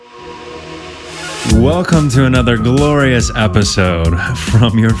Welcome to another glorious episode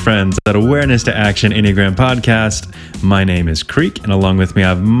from your friends at Awareness to Action Enneagram Podcast. My name is Creek, and along with me I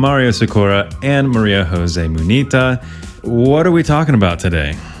have Mario Sikora and Maria Jose Munita. What are we talking about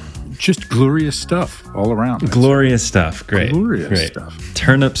today? Just glorious stuff all around. Glorious stuff. Great. Glorious stuff.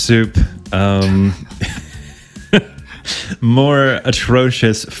 Turnip soup. More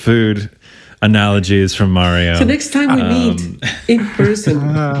atrocious food analogies from Mario. So next time we meet in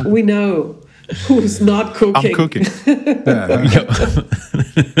person, we know who's not cooking. I'm cooking.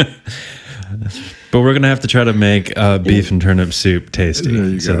 But we're gonna have to try to make beef and turnip soup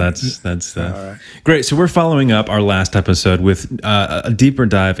tasty. So that's right. Great. So we're following up our last episode with a deeper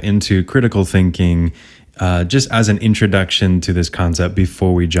dive into critical thinking, just as an introduction to this concept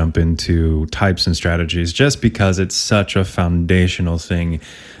before we jump into types and strategies. Just because it's such a foundational thing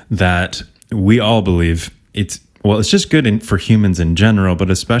that we all believe it's just good for humans in general, but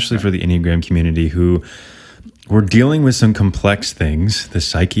especially for the Enneagram community, who we're dealing with some complex things, the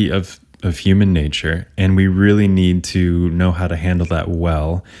psyche of human nature, and we really need to know how to handle that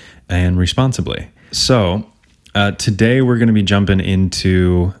well and responsibly. So today we're going to be jumping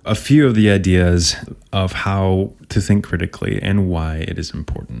into a few of the ideas of how to think critically and why it is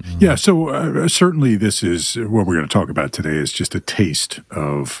important. Yeah, so certainly this is what we're going to talk about today is just a taste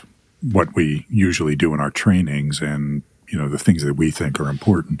of what we usually do in our trainings and, you know, the things that we think are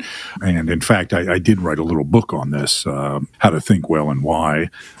important. And in fact, I did write a little book on this, How to Think Well and Why,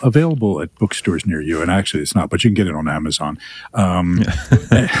 available at bookstores near you. And actually it's not, but you can get it on Amazon.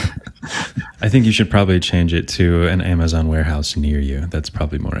 I think you should probably change it to an Amazon warehouse near you. That's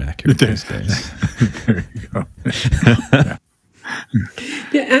probably more accurate these days. There you go.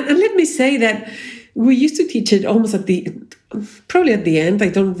 Yeah, and let me say that we used to teach it almost probably at the end, I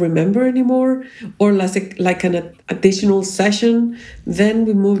don't remember anymore, or like an additional session. Then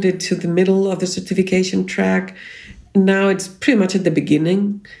we moved it to the middle of the certification track. Now it's pretty much at the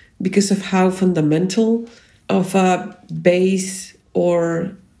beginning because of how fundamental of a base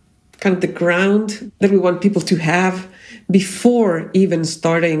or kind of the ground that we want people to have before even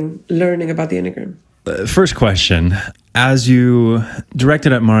starting learning about the Enneagram. First question, as you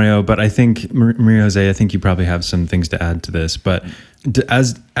directed at Mario, but I think, Maria Jose, I think you probably have some things to add to this, but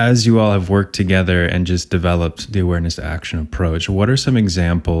as you all have worked together and just developed the awareness to action approach, what are some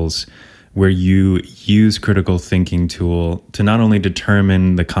examples where you use critical thinking tool to not only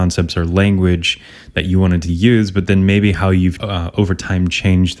determine the concepts or language that you wanted to use, but then maybe how you've over time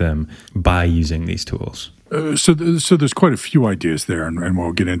changed them by using these tools? So there's quite a few ideas there, and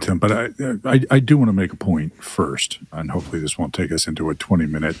we'll get into them. But I do want to make a point first, and hopefully this won't take us into a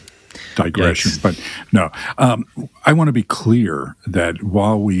 20-minute digression. Yikes. But no, I want to be clear that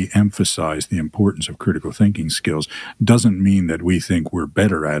while we emphasize the importance of critical thinking skills, doesn't mean that we think we're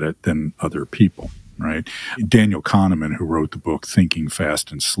better at it than other people. Right? Daniel Kahneman, who wrote the book Thinking Fast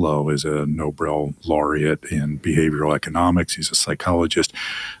and Slow, is a Nobel laureate in behavioral economics. He's a psychologist.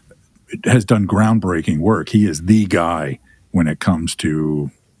 Has done groundbreaking work. He is the guy when it comes to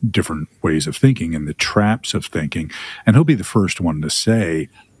different ways of thinking and the traps of thinking. And he'll be the first one to say,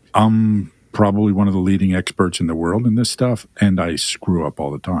 I'm probably one of the leading experts in the world in this stuff, and I screw up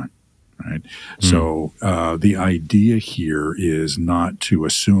all the time. Right? So the idea here is not to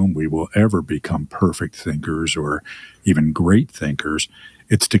assume we will ever become perfect thinkers or even great thinkers.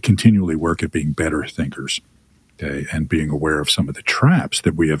 It's to continually work at being better thinkers. Okay, and being aware of some of the traps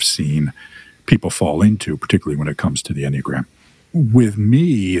that we have seen people fall into, particularly when it comes to the Enneagram. With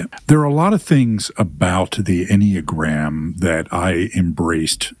me, there are a lot of things about the Enneagram that I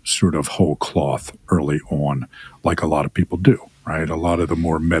embraced sort of whole cloth early on, like a lot of people do, right? A lot of the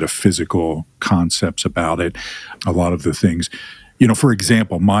more metaphysical concepts about it, a lot of the things. You know, for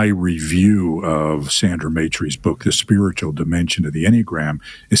example, my review of Sandra Maitre's book, The Spiritual Dimension of the Enneagram,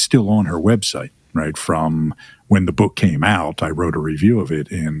 is still on her website. Right, from when the book came out, I wrote a review of it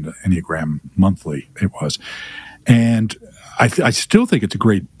in Enneagram Monthly, it was. And I still think it's a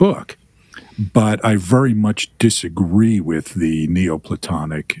great book, but I very much disagree with the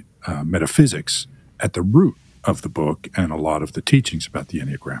Neoplatonic metaphysics at the root of the book and a lot of the teachings about the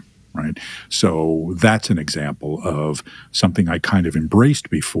Enneagram, right? So that's an example of something I kind of embraced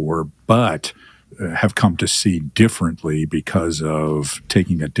before, but have come to see differently because of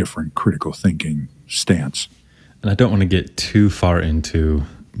taking a different critical thinking stance. And I don't want to get too far into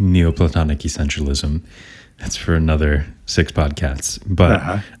Neoplatonic essentialism. That's for another 6 podcasts.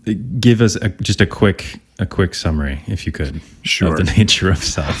 But give us just a quick summary, if you could, sure, of the nature of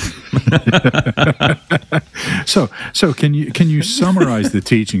self. So can you summarize the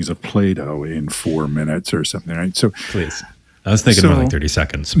teachings of Plato in 4 minutes or something? Right. So please. I was thinking more like 30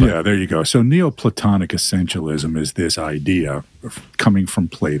 seconds. But. Yeah, there you go. So Neoplatonic essentialism is this idea coming from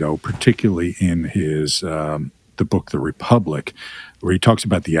Plato, particularly in his the book The Republic, where he talks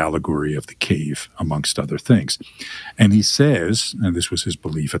about the allegory of the cave, amongst other things. And he says, and this was his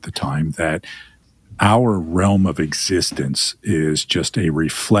belief at the time, that our realm of existence is just a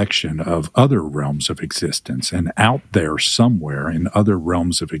reflection of other realms of existence. And out there somewhere in other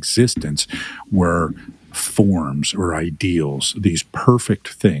realms of existence were forms or ideals, these perfect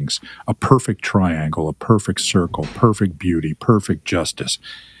things, a perfect triangle, a perfect circle, perfect beauty, perfect justice.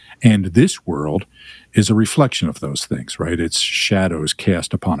 And this world is a reflection of those things, right? It's shadows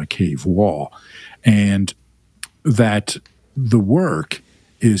cast upon a cave wall. And that the work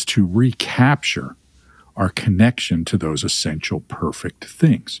is to recapture our connection to those essential perfect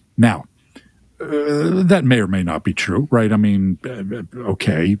things. Now, that may or may not be true, right? I mean,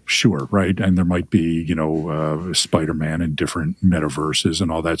 okay, sure, right? And there might be, Spider-Man in different metaverses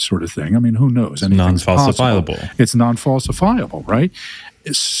and all that sort of thing. I mean, who knows? Anything's non-falsifiable. possible. It's non-falsifiable, right?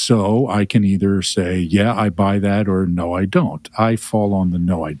 So I can either say, yeah, I buy that, or no, I don't. I fall on the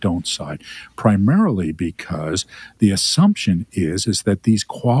no, I don't side, primarily because the assumption is that these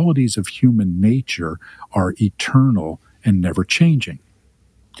qualities of human nature are eternal and never changing.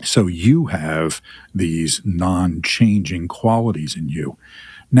 So you have these non-changing qualities in you.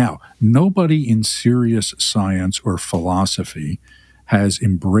 Now, nobody in serious science or philosophy has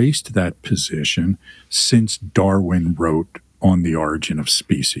embraced that position since Darwin wrote On the Origin of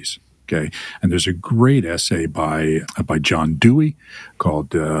Species. Okay, and there's a great essay by John Dewey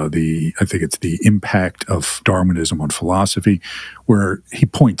called I think it's The Impact of Darwinism on Philosophy, where he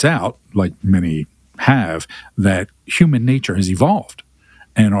points out, like many have, that human nature has evolved.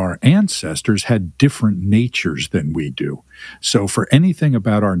 And our ancestors had different natures than we do. So for anything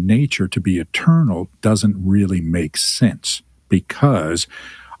about our nature to be eternal doesn't really make sense, because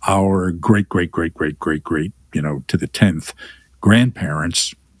our great, to the 10th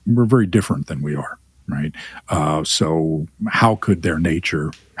grandparents were very different than we are, right? So how could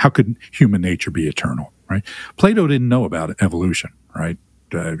human nature be eternal, right? Plato didn't know about evolution, right?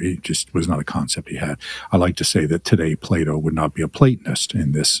 It just was not a concept he had. I like to say that today Plato would not be a Platonist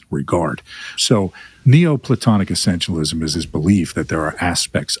in this regard. So Neoplatonic essentialism is his belief that there are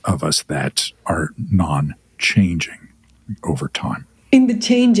aspects of us that are non-changing over time. In the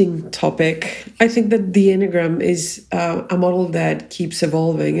changing topic, I think that the Enneagram is a model that keeps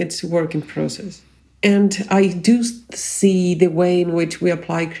evolving. It's a work in process. And I do see the way in which we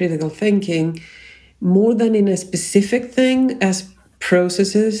apply critical thinking more than in a specific thing as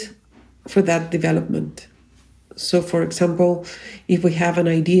processes for that development. So, for example, if we have an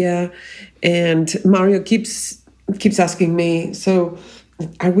idea, and Mario keeps asking me, so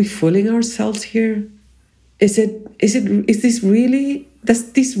are we fooling ourselves here? Does this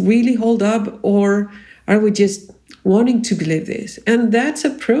really hold up, or are we just wanting to believe this? And that's a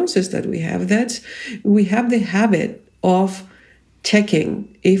process that we have. We have the habit of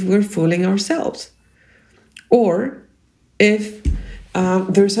checking if we're fooling ourselves, or if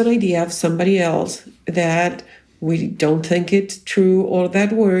there's an idea of somebody else that we don't think it's true or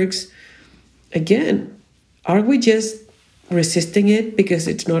that works. Again, are we just resisting it because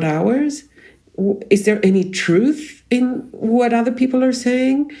it's not ours? Is there any truth in what other people are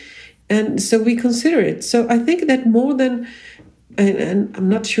saying? And so we consider it. So I think that more than, and I'm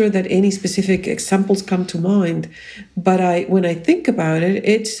not sure that any specific examples come to mind, but when I think about it,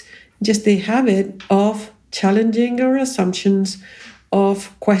 it's just the habit of challenging our assumptions,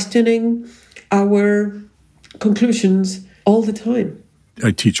 of questioning our conclusions all the time.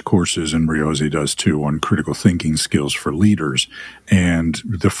 I teach courses, and Riozzi does too, on critical thinking skills for leaders. And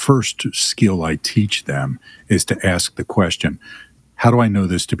the first skill I teach them is to ask the question, how do I know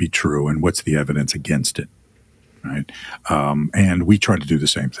this to be true, and what's the evidence against it? Right? And we try to do the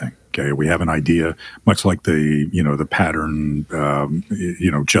same thing. Okay, we have an idea, much like the pattern,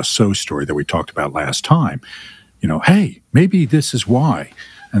 just so story that we talked about last time. Hey, maybe this is why.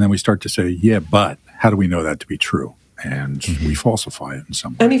 And then we start to say, yeah, but how do we know that to be true? And we falsify it in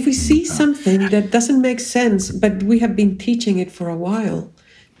some way. And if we see something that doesn't make sense, but we have been teaching it for a while,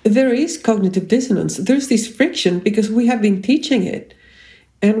 there is cognitive dissonance. There's this friction because we have been teaching it.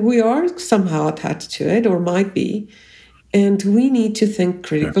 And we are somehow attached to it, or might be. And we need to think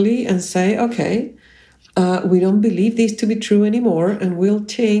critically and say, okay, we don't believe this to be true anymore, and we'll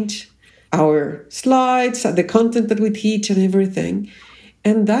change our slides, the content that we teach and everything.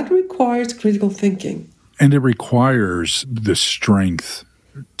 And that requires critical thinking. And it requires the strength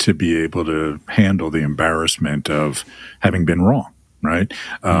to be able to handle the embarrassment of having been wrong. right?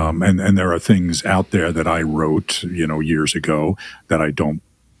 And there are things out there that I wrote, years ago that I don't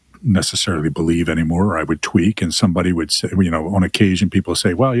necessarily believe anymore, or I would tweak, and somebody would say, on occasion people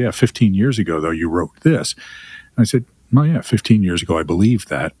say, well, yeah, 15 years ago, though, you wrote this. And I said, well, yeah, 15 years ago I believed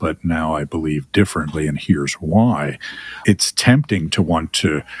that, but now I believe differently, and here's why. It's tempting to want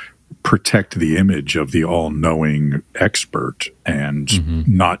to protect the image of the all-knowing expert and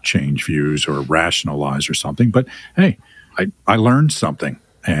not change views or rationalize or something. But hey, I learned something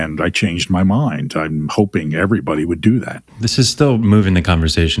and I changed my mind. I'm hoping everybody would do that. This is still moving the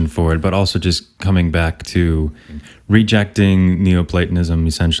conversation forward, but also just coming back to rejecting Neoplatonism,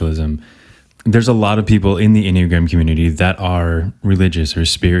 essentialism. There's a lot of people in the Enneagram community that are religious or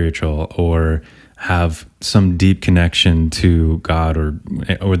spiritual or have some deep connection to God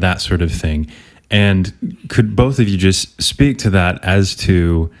or that sort of thing. And could both of you just speak to that as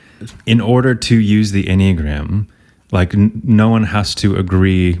to, in order to use the Enneagram, like no one has to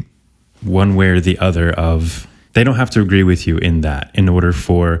agree one way or the other they don't have to agree with you in that in order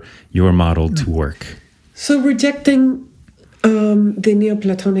for your model to work. So rejecting the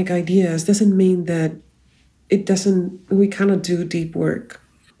Neoplatonic ideas doesn't mean that we cannot do deep work.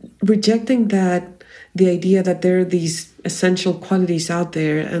 Rejecting the idea that there are these essential qualities out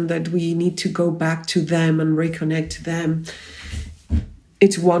there and that we need to go back to them and reconnect to them,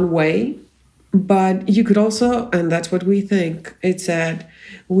 it's one way. But you could also, and that's what we think, it's that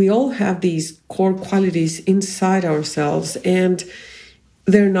we all have these core qualities inside ourselves and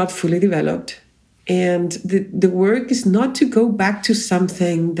they're not fully developed. And the work is not to go back to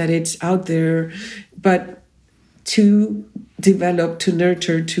something that it's out there, but to develop, to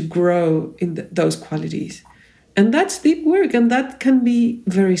nurture, to grow in those qualities. And that's deep work, and that can be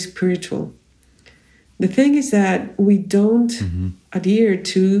very spiritual. The thing is that we don't adhere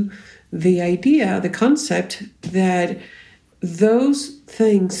to the idea, the concept that those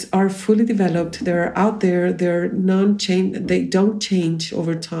things are fully developed, they're out there, they don't change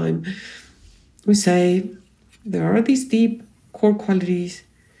over time. We say there are these deep core qualities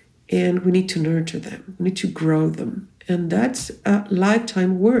and we need to nurture them, we need to grow them. And that's a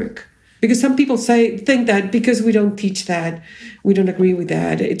lifetime work. Because some people think that because we don't teach that, we don't agree with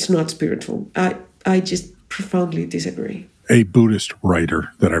that, it's not spiritual. I just profoundly disagree. A Buddhist writer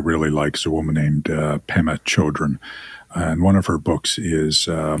that I really like is a woman named Pema Chodron. And one of her books is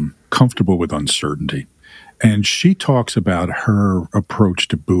Comfortable with Uncertainty. And she talks about her approach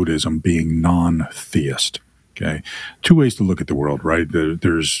to Buddhism being non-theist. Okay, two ways to look at the world, right?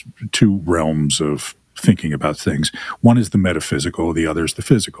 There's two realms of thinking about things. One is the metaphysical, the other is the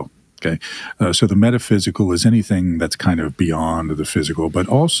physical. Okay, so the metaphysical is anything that's kind of beyond the physical, but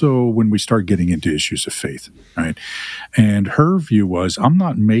also when we start getting into issues of faith, right? And her view was, I'm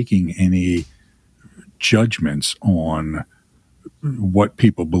not making any judgments on what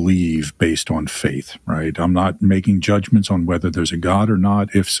people believe based on faith, right? I'm not making judgments on whether there's a God or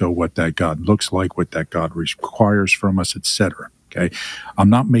not, if so, what that God looks like, what that God requires from us, etc. Okay,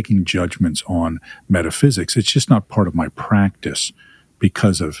 I'm not making judgments on metaphysics. It's just not part of my practice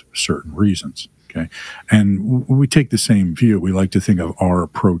because of certain reasons. Okay, and we take the same view. We like to think of our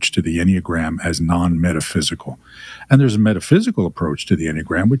approach to the Enneagram as non-metaphysical, and there's a metaphysical approach to the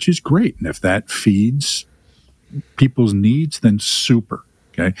Enneagram, which is great. And if that feeds people's needs, then super.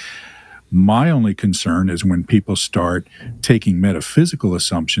 Okay. My only concern is when people start taking metaphysical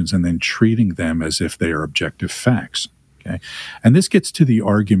assumptions and then treating them as if they are objective facts. Okay. And this gets to the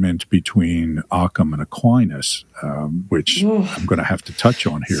argument between Occam and Aquinas, which I'm going to have to touch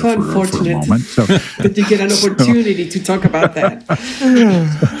on here so for a moment. So, that you get an opportunity to talk about that.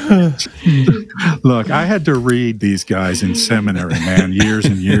 Look, I had to read these guys in seminary, man, years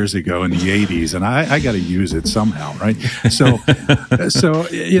and years ago in the 80s, and I got to use it somehow, right? So,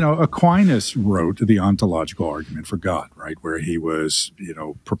 Aquinas wrote the ontological argument for God, right, where he was,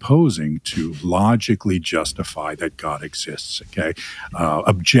 proposing to logically justify that God exists, okay,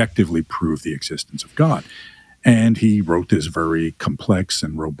 objectively prove the existence of God. And he wrote this very complex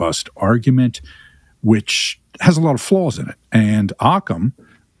and robust argument, which has a lot of flaws in it. And Occam,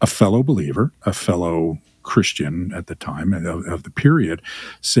 a fellow believer, a fellow Christian at the time of the period,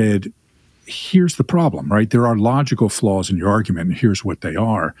 said, here's the problem, right? There are logical flaws in your argument, and here's what they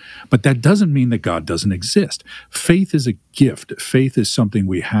are. But that doesn't mean that God doesn't exist. Faith is a gift. Faith is something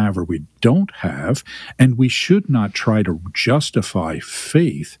we have or we don't have, and we should not try to justify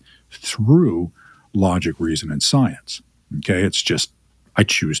faith through logic, reason, and science. Okay? It's just, I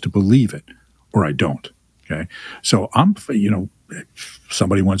choose to believe it or I don't. Okay? So if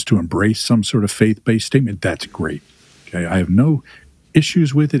somebody wants to embrace some sort of faith-based statement, that's great. Okay? I have no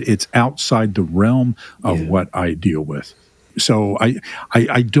issues with it. It's outside the realm of what I deal with. So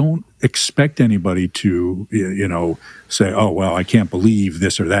I don't expect anybody to, say, oh, well, I can't believe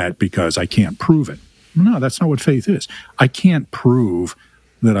this or that because I can't prove it. No, that's not what faith is. I can't prove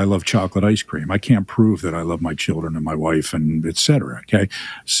that I love chocolate ice cream. I can't prove that I love my children and my wife and et cetera. Okay.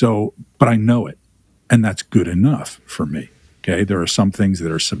 So, but I know it, and that's good enough for me. Okay. There are some things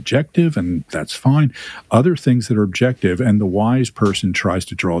that are subjective, and that's fine. Other things that are objective, and the wise person tries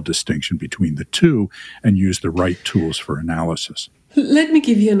to draw a distinction between the two and use the right tools for analysis. Let me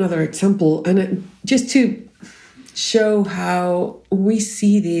give you another example, and just to show how we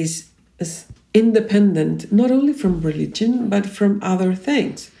see these as independent, not only from religion, but from other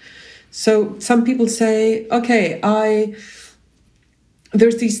things. So some people say, okay,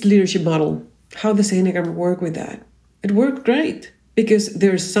 there's this leadership model. How does Enneagram work with that? It worked great because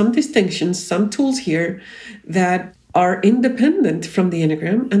there's some distinctions, some tools here that are independent from the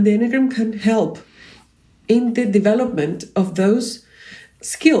Enneagram, and the Enneagram can help in the development of those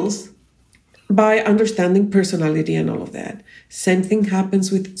skills by understanding personality and all of that. Same thing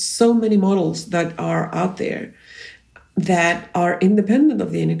happens with so many models that are out there that are independent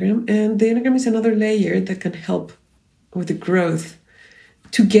of the Enneagram, and the Enneagram is another layer that can help with the growth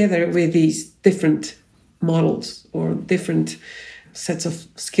together with these different models or different sets of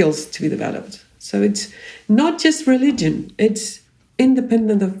skills to be developed. So it's not just religion, it's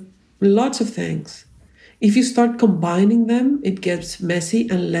independent of lots of things. If you start combining them, it gets messy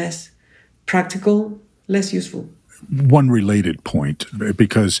and less practical, less useful. One related point,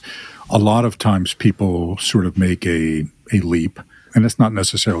 because a lot of times people sort of make a leap, and it's not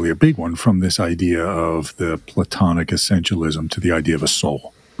necessarily a big one, from this idea of the Platonic essentialism to the idea of a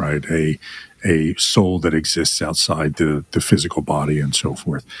soul, right? A soul that exists outside the physical body and so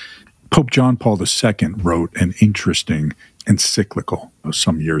forth. Pope John Paul II wrote an interesting encyclical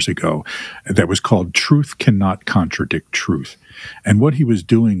some years ago that was called Truth Cannot Contradict Truth. And what he was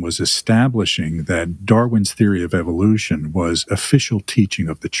doing was establishing that Darwin's theory of evolution was official teaching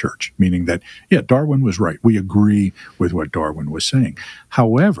of the church, meaning that, yeah, Darwin was right. We agree with what Darwin was saying.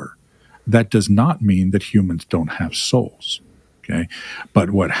 However, that does not mean that humans don't have souls. Okay? But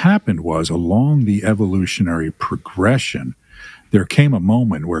what happened was, along the evolutionary progression, there came a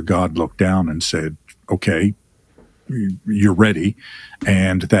moment where God looked down and said, okay, you're ready.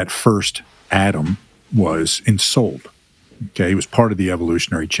 And that first Adam was ensouled. Okay, he was part of the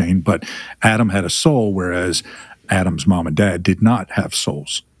evolutionary chain, but Adam had a soul, whereas Adam's mom and dad did not have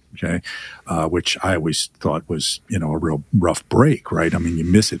souls. Okay, which I always thought was, a real rough break, right? I mean, you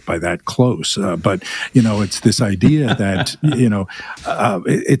miss it by that close. But it's this idea that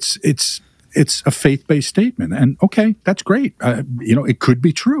it's a faith-based statement, and okay, that's great. It could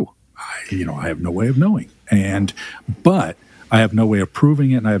be true. I have no way of knowing, but I have no way of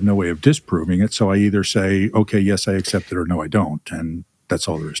proving it, and I have no way of disproving it. So I either say, okay, yes, I accept it, or no, I don't, and that's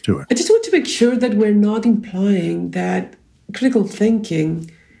all there is to it. I just want to make sure that we're not implying that critical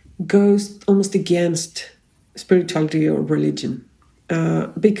thinking goes almost against spirituality or religion,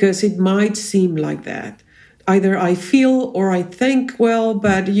 because it might seem like that. Either I feel or I think, well,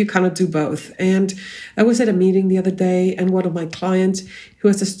 but you cannot do both. And I was at a meeting the other day, and one of my clients who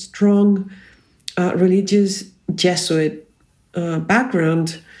has a strong religious Jesuit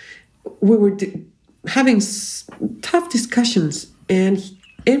background, we were having tough discussions. And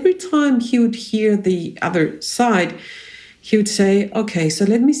every time he would hear the other side, he would say, okay, so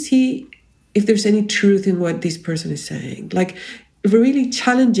let me see if there's any truth in what this person is saying. Like really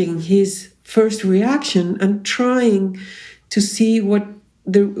challenging his first reaction and trying to see what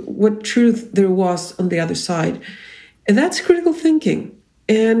truth there was on the other side. And that's critical thinking.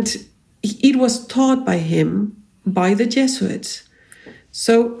 And it was taught by him, by the Jesuits.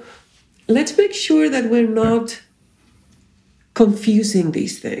 So let's make sure that we're not confusing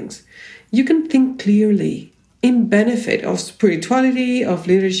these things. You can think clearly in benefit of spirituality, of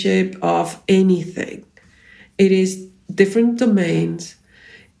leadership, of anything. It is different domains.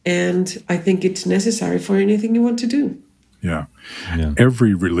 And I think it's necessary for anything you want to do. Yeah.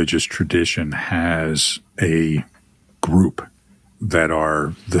 Every religious tradition has a group that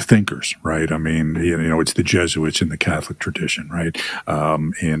are the thinkers, right? I mean, it's the Jesuits in the Catholic tradition, right?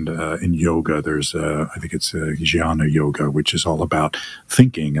 In yoga, there's, I think it's Jnana Yoga, which is all about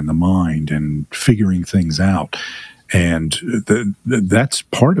thinking and the mind and figuring things out. And that's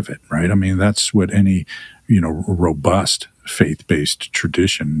part of it, right? I mean, that's what any, robust faith-based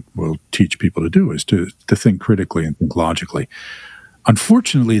tradition will teach people to do, is to think critically and think logically.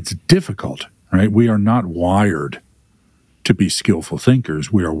 Unfortunately, it's difficult, right? We are not wired to be skillful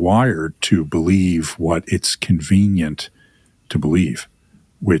thinkers. We are wired to believe what it's convenient to believe,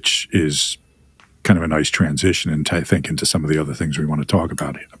 which is kind of a nice transition and I think into some of the other things we want to talk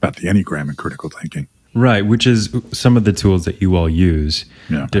about the Enneagram and critical thinking. Right, which is some of the tools that you all use,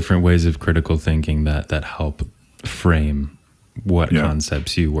 Yeah. different ways of critical thinking that help frame what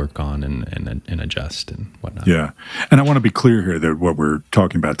concepts you work on and adjust and whatnot. Yeah. And I want to be clear here that what we're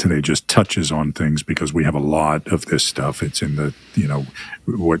talking about today just touches on things because we have a lot of this stuff. It's in the,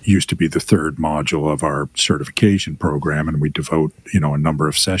 what used to be the third module of our certification program, and we devote, a number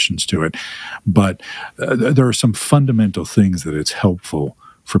of sessions to it. But there are some fundamental things that it's helpful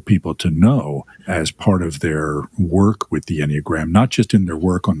for people to know as part of their work with the Enneagram, not just in their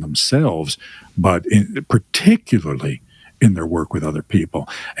work on themselves, but particularly in their work with other people.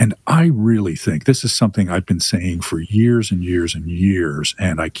 And I really think this is something I've been saying for years and years and years,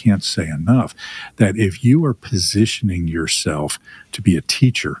 and I can't say enough, that if you are positioning yourself to be a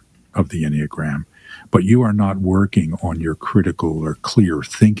teacher of the Enneagram, but you are not working on your critical or clear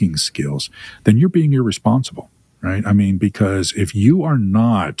thinking skills, then you're being irresponsible, right? I mean, because if you are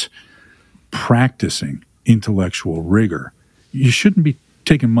not practicing intellectual rigor, you shouldn't be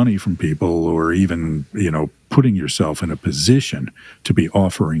taking money from people or even, putting yourself in a position to be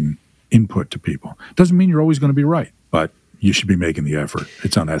offering input to people. Doesn't mean you're always going to be right, but you should be making the effort.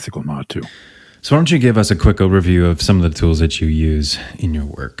 It's unethical not to. So why don't you give us a quick overview of some of the tools that you use in your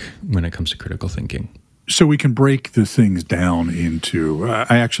work when it comes to critical thinking? So we can break the things down into,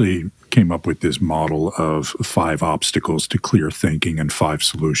 I actually came up with this model of 5 obstacles to clear thinking and 5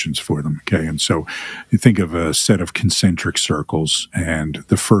 solutions for them. Okay. And so you think of a set of concentric circles, and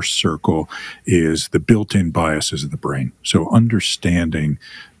the first circle is the built-in biases of the brain. So understanding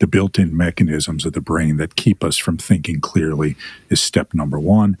the built-in mechanisms of the brain that keep us from thinking clearly is step number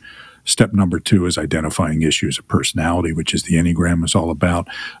 1. Step number 2 is identifying issues of personality, which is the Enneagram is all about.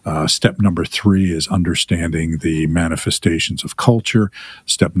 Step number 3 is understanding the manifestations of culture.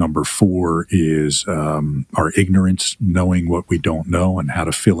 Step number 4 is our ignorance, knowing what we don't know and how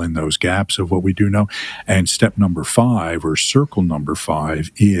to fill in those gaps of what we do know. And step number 5, or circle number 5,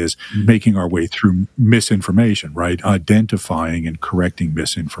 is making our way through misinformation, right? Identifying and correcting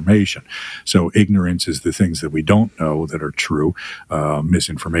misinformation. So ignorance is the things that we don't know that are true.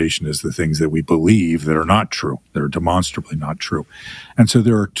 Misinformation is the things that we believe that are not true, that are demonstrably not true. And so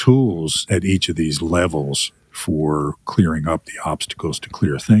there are tools at each of these levels for clearing up the obstacles to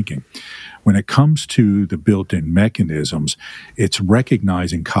clear thinking. When it comes to the built-in mechanisms, it's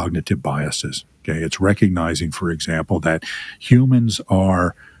recognizing cognitive biases. Okay, it's recognizing, for example, that humans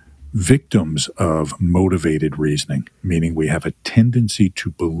are victims of motivated reasoning, meaning we have a tendency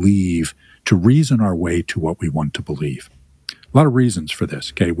to reason our way to what we want to believe. A lot of reasons for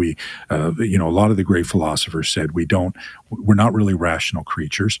this. Okay, a lot of the great philosophers said we're not really rational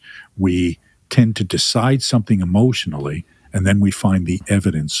creatures. We tend to decide something emotionally, and then we find the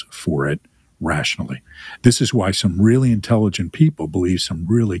evidence for it rationally. This is why some really intelligent people believe some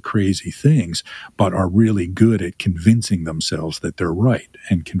really crazy things, but are really good at convincing themselves that they're right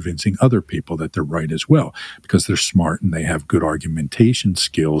and convincing other people that they're right as well, because they're smart and they have good argumentation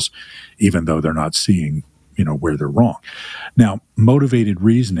skills, even though they're not seeing where they're wrong. Now, motivated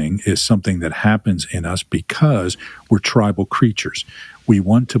reasoning is something that happens in us because we're tribal creatures. We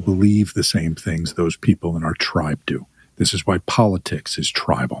want to believe the same things those people in our tribe do. This is why politics is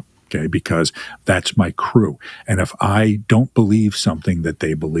tribal, okay? Because that's my crew. And if I don't believe something that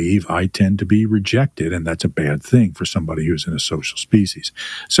they believe, I tend to be rejected, and that's a bad thing for somebody who's in a social species.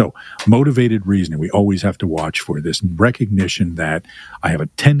 So motivated reasoning, we always have to watch for this recognition that I have a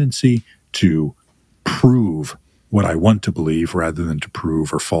tendency to prove what I want to believe rather than to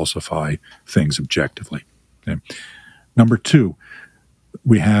prove or falsify things objectively. Okay. Number 2,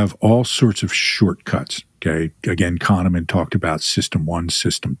 we have all sorts of shortcuts. Okay. Again, Kahneman talked about system 1,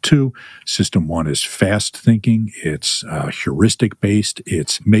 system 2. System 1 is fast thinking. It's heuristic based.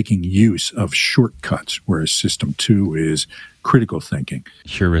 It's making use of shortcuts, whereas system 2 is critical thinking.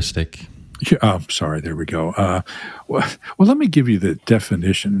 Heuristic. Oh, sorry. There we go. Well, let me give you the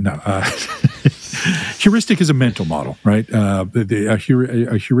definition. No, heuristic is a mental model, right? A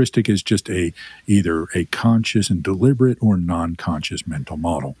heuristic is just either a conscious and deliberate or non-conscious mental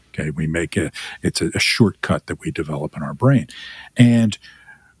model. Okay, it's a shortcut that we develop in our brain, and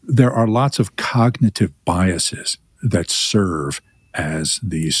there are lots of cognitive biases that serve as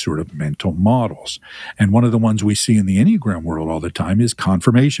these sort of mental models. And one of the ones we see in the Enneagram world all the time is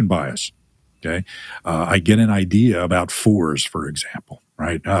confirmation bias. Okay, I get an idea about 4s, for example,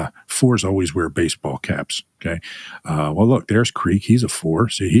 right? 4s always wear baseball caps. Okay, well, look, there's Creek. He's a 4.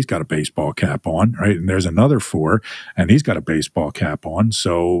 See, he's got a baseball cap on, right? And there's another 4, and he's got a baseball cap on.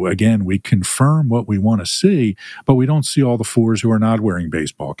 So again, we confirm what we want to see, but we don't see all the 4s who are not wearing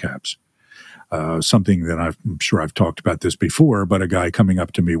baseball caps. Something that I'm sure I've talked about this before, but a guy coming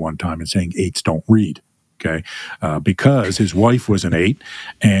up to me one time and saying 8s don't read. Okay, because his wife was an 8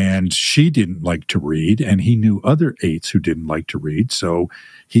 and she didn't like to read, and he knew other 8s who didn't like to read, so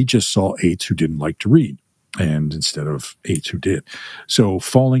he just saw 8s who didn't like to read, and instead of 8s who did. So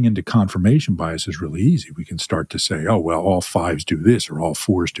falling into confirmation bias is really easy. We can start to say, oh, well, all 5s do this or all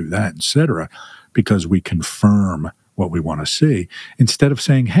 4s do that, etc., because we confirm what we want to see, instead of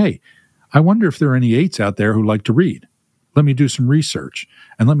saying, hey, I wonder if there are any 8s out there who like to read. Let me do some research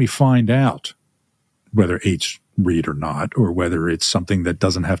and let me find out whether 8s read or not, or whether it's something that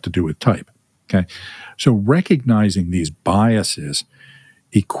doesn't have to do with type. Okay, so recognizing these biases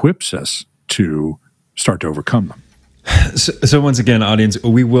equips us to start to overcome them. So once again, audience,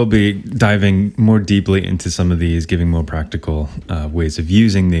 we will be diving more deeply into some of these, giving more practical ways of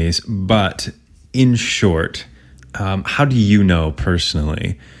using these. But in short, how do you know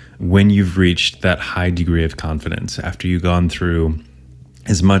personally when you've reached that high degree of confidence after you've gone through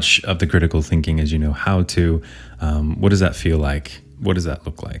as much of the critical thinking as you know how to? What does that feel like? What does that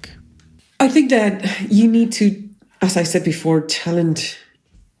look like? I think that you need to, as I said before, challenge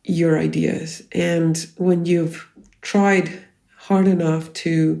your ideas. And when you've tried hard enough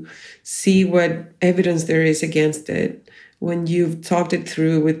to see what evidence there is against it, when you've talked it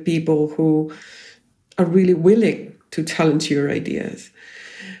through with people who are really willing to challenge your ideas,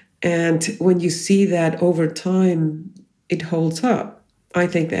 and when you see that over time it holds up, I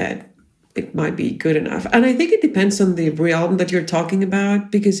think that it might be good enough. And I think it depends on the realm that you're talking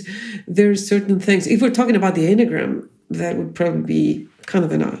about, because there's certain things. If we're talking about the Enneagram, that would probably be kind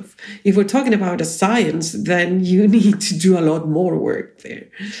of enough. If we're talking about a science, then you need to do a lot more work there.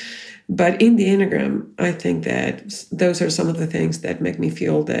 But in the Enneagram, I think that those are some of the things that make me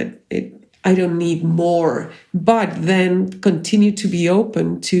feel that I don't need more, but then continue to be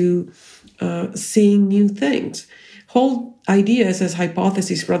open to seeing new things. Hold ideas as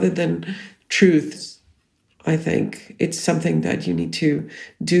hypotheses rather than truths. I think it's something that you need to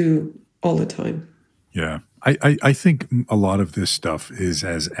do all the time. Yeah. I think a lot of this stuff is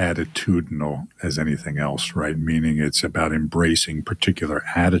as attitudinal as anything else, right? Meaning it's about embracing particular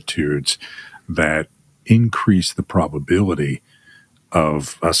attitudes that increase the probability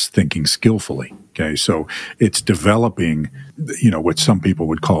of us thinking skillfully. Okay. So it's developing, what some people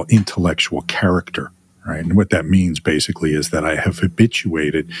would call intellectual character. Right. And what that means basically is that I have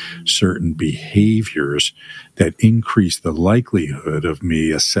habituated certain behaviors that increase the likelihood of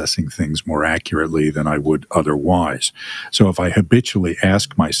me assessing things more accurately than I would otherwise. So if I habitually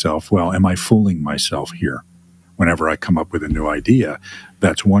ask myself, well, am I fooling myself here? Whenever I come up with a new idea,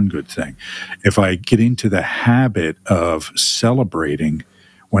 that's one good thing. If I get into the habit of celebrating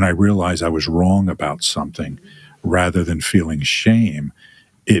when I realize I was wrong about something rather than feeling shame,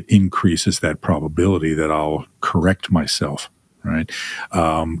 it increases that probability that I'll correct myself, right?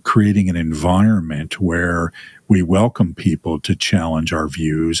 Creating an environment where we welcome people to challenge our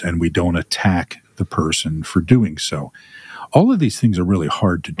views and we don't attack the person for doing so. All of these things are really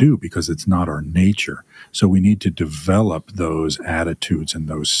hard to do because it's not our nature. So we need to develop those attitudes and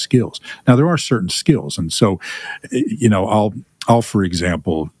those skills. Now, there are certain skills. And so, I'll for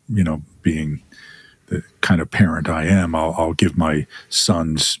example, being the kind of parent I am, I'll give my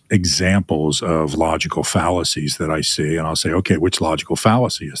sons examples of logical fallacies that I see, and I'll say, okay, which logical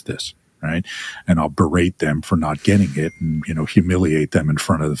fallacy is this, right? And I'll berate them for not getting it and, humiliate them in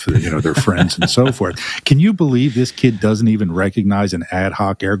front of, their friends and so forth. Can you believe this kid doesn't even recognize an ad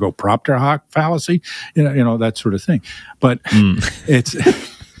hoc ergo propter hoc fallacy? That sort of thing. But it's...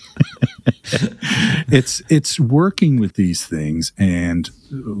 it's working with these things and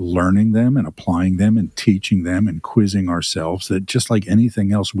learning them and applying them and teaching them and quizzing ourselves that just like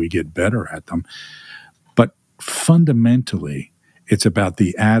anything else, we get better at them. But fundamentally, it's about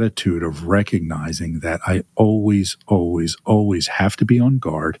the attitude of recognizing that I always, always, always have to be on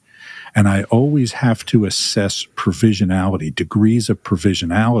guard, and I always have to assess provisionality, degrees of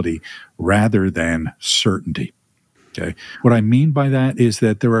provisionality rather than certainty. Okay. What I mean by that is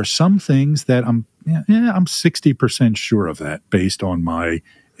that there are some things that I'm 60% sure of that based on my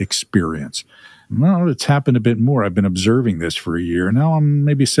experience. Well, it's happened a bit more. I've been observing this for a year. Now I'm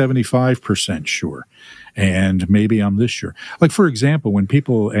maybe 75% sure. And maybe I'm this sure. Like, for example, when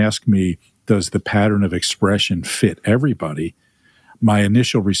people ask me, does the pattern of expression fit everybody? My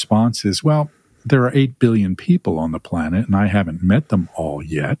initial response is, well, there are 8 billion people on the planet and I haven't met them all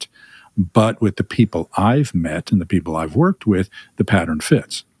yet. But with the people I've met and the people I've worked with, the pattern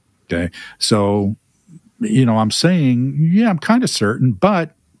fits. Okay. So, I'm saying, yeah, I'm kind of certain,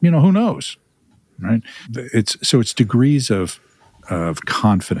 but, who knows? Right. It's degrees of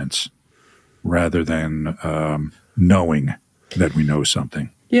confidence rather than knowing that we know something.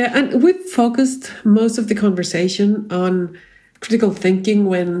 Yeah, and we've focused most of the conversation on critical thinking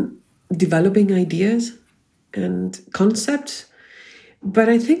when developing ideas and concepts. But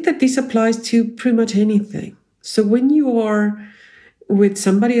I think that this applies to pretty much anything. So when you are with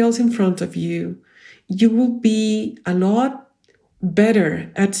somebody else in front of you, you will be a lot better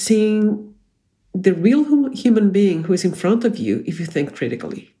at seeing the real human being who is in front of you if you think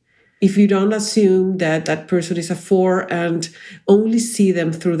critically. If you don't assume that that person is a 4 and only see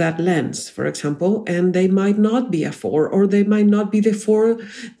them through that lens, for example, and they might not be a 4, or they might not be the 4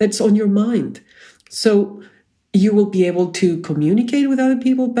 that's on your mind. So you will be able to communicate with other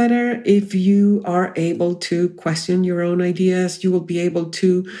people better if you are able to question your own ideas. You will be able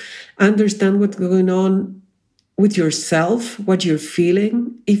to understand what's going on with yourself, what you're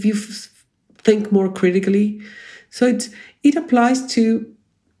feeling, if you think more critically. So it applies to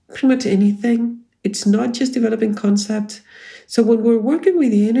pretty much anything. It's not just developing concepts. So when we're working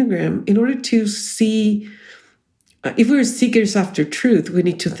with the Enneagram, in order to see, if we're seekers after truth, we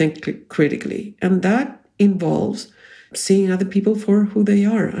need to think critically. And that involves seeing other people for who they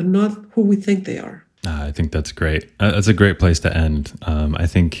are and not who we think they are. I think that's great. That's a great place to end. I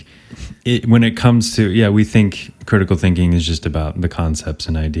think when it comes to, we think critical thinking is just about the concepts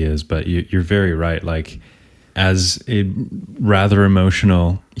and ideas, but you're very right. Like, as a rather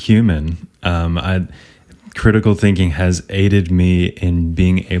emotional human, critical thinking has aided me in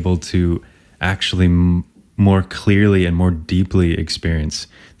being able to actually more clearly and more deeply experience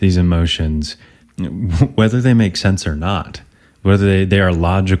these emotions, whether they make sense or not, whether they are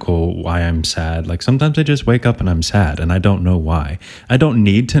logical, why I'm sad. Like sometimes I just wake up and I'm sad and I don't know why. I don't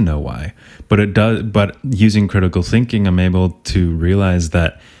need to know why, but using critical thinking, I'm able to realize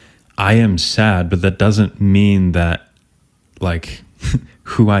that I am sad, but that doesn't mean that like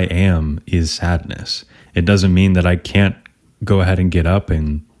who I am is sadness. It doesn't mean that I can't go ahead and get up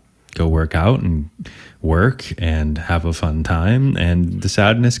and go work out and work and have a fun time, and the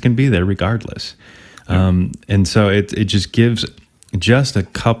sadness can be there regardless. And so it just gives just a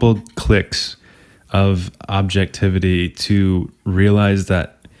couple clicks of objectivity to realize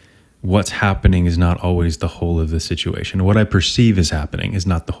that what's happening is not always the whole of the situation. What I perceive is happening is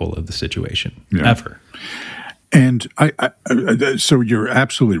not the whole of the situation, ever. And so you're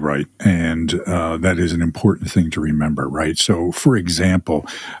absolutely right. And that is an important thing to remember, right? So, for example,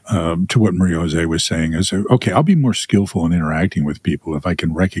 to what Maria Jose was saying is, okay, I'll be more skillful in interacting with people if I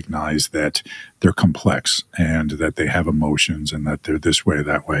can recognize that they're complex and that they have emotions and that they're this way,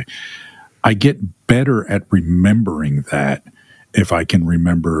 that way. I get better at remembering that if I can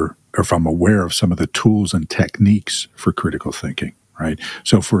remember, or if I'm aware of some of the tools and techniques for critical thinking. Right.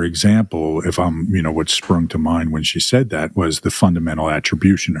 So, for example, if what sprung to mind when she said that was the fundamental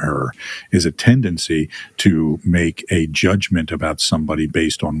attribution error is a tendency to make a judgment about somebody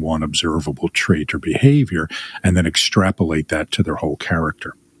based on one observable trait or behavior and then extrapolate that to their whole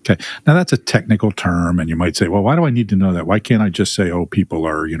character. Okay. Now, that's a technical term, and you might say, well, why do I need to know that? Why can't I just say, oh, people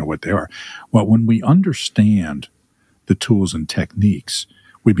are, what they are? Well, when we understand the tools and techniques,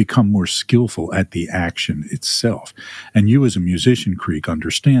 we become more skillful at the action itself. And you as a musician, Creek,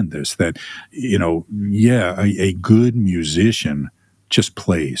 understand this, that, a good musician just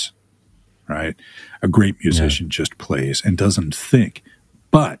plays, right? A great musician just plays and doesn't think.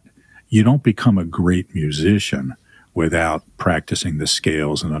 But you don't become a great musician without practicing the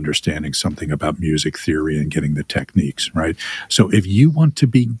scales and understanding something about music theory and getting the techniques, right? So if you want to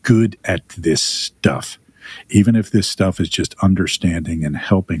be good at this stuff, even if this stuff is just understanding and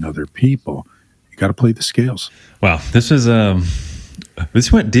helping other people, you got to play the scales. Wow, this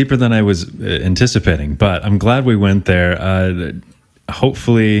went deeper than I was anticipating, but I'm glad we went there.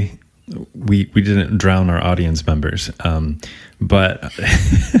 Hopefully, we didn't drown our audience members, but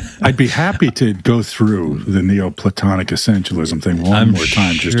I'd be happy to go through the Neoplatonic essentialism thing one more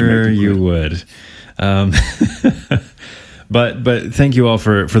time, just to make it clear. You would. But thank you all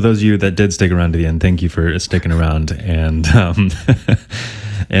for those of you that did stick around to the end. Thank you for sticking around, and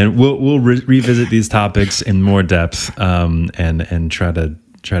and we'll revisit these topics in more depth, and try to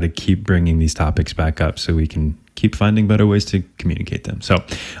keep bringing these topics back up so we can keep finding better ways to communicate them. So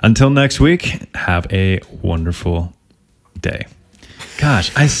until next week, have a wonderful day.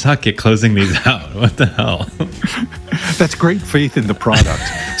 Gosh, I suck at closing these out. What the hell? That's great faith in the product.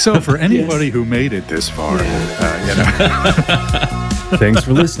 So for anybody who made it this far, Thanks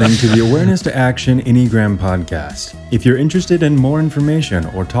for listening to the Awareness to Action Enneagram podcast. If you're interested in more information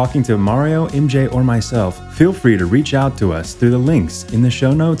or talking to Mario, MJ, or myself, feel free to reach out to us through the links in the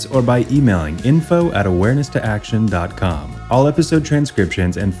show notes or by emailing info@awareness-to-action.com. All episode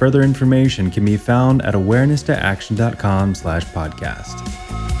transcriptions and further information can be found at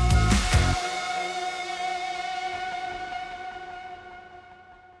awareness2action.com/podcast.